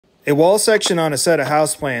A wall section on a set of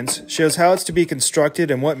house plans shows how it's to be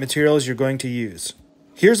constructed and what materials you're going to use.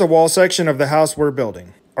 Here's a wall section of the house we're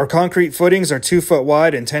building. Our concrete footings are 2 foot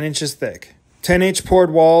wide and 10 inches thick. 10-inch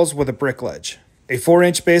poured walls with a brick ledge. A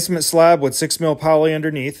 4-inch basement slab with 6mm poly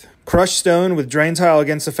underneath. Crushed stone with drain tile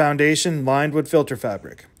against the foundation lined with filter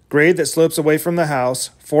fabric. Grade that slopes away from the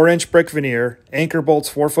house. 4-inch brick veneer. Anchor bolts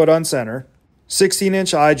 4 foot on center.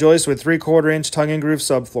 16-inch I-joists with 3/4-inch tongue and groove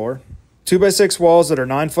subfloor. 2x6 walls that are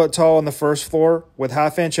 9 foot tall on the first floor with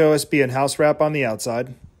 1/2-inch OSB and house wrap on the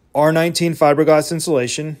outside. R19 Fiberglass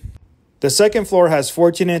Insualation. The second floor has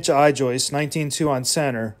 14-inch I-joists, 19.2 on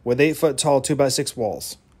center, with 8 foot tall 2x6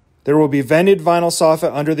 walls. There will be vented vinyl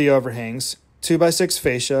soffit under the overhangs, 2x6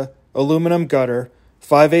 fascia, aluminum gutter,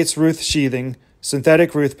 5/8 roof sheathing,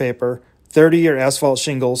 synthetic roof paper, 30-year asphalt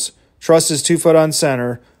shingles, trusses 2 foot on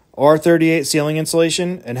center, R38 ceiling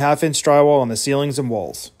insulation, and 1/2-inch drywall on the ceilings and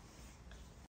walls.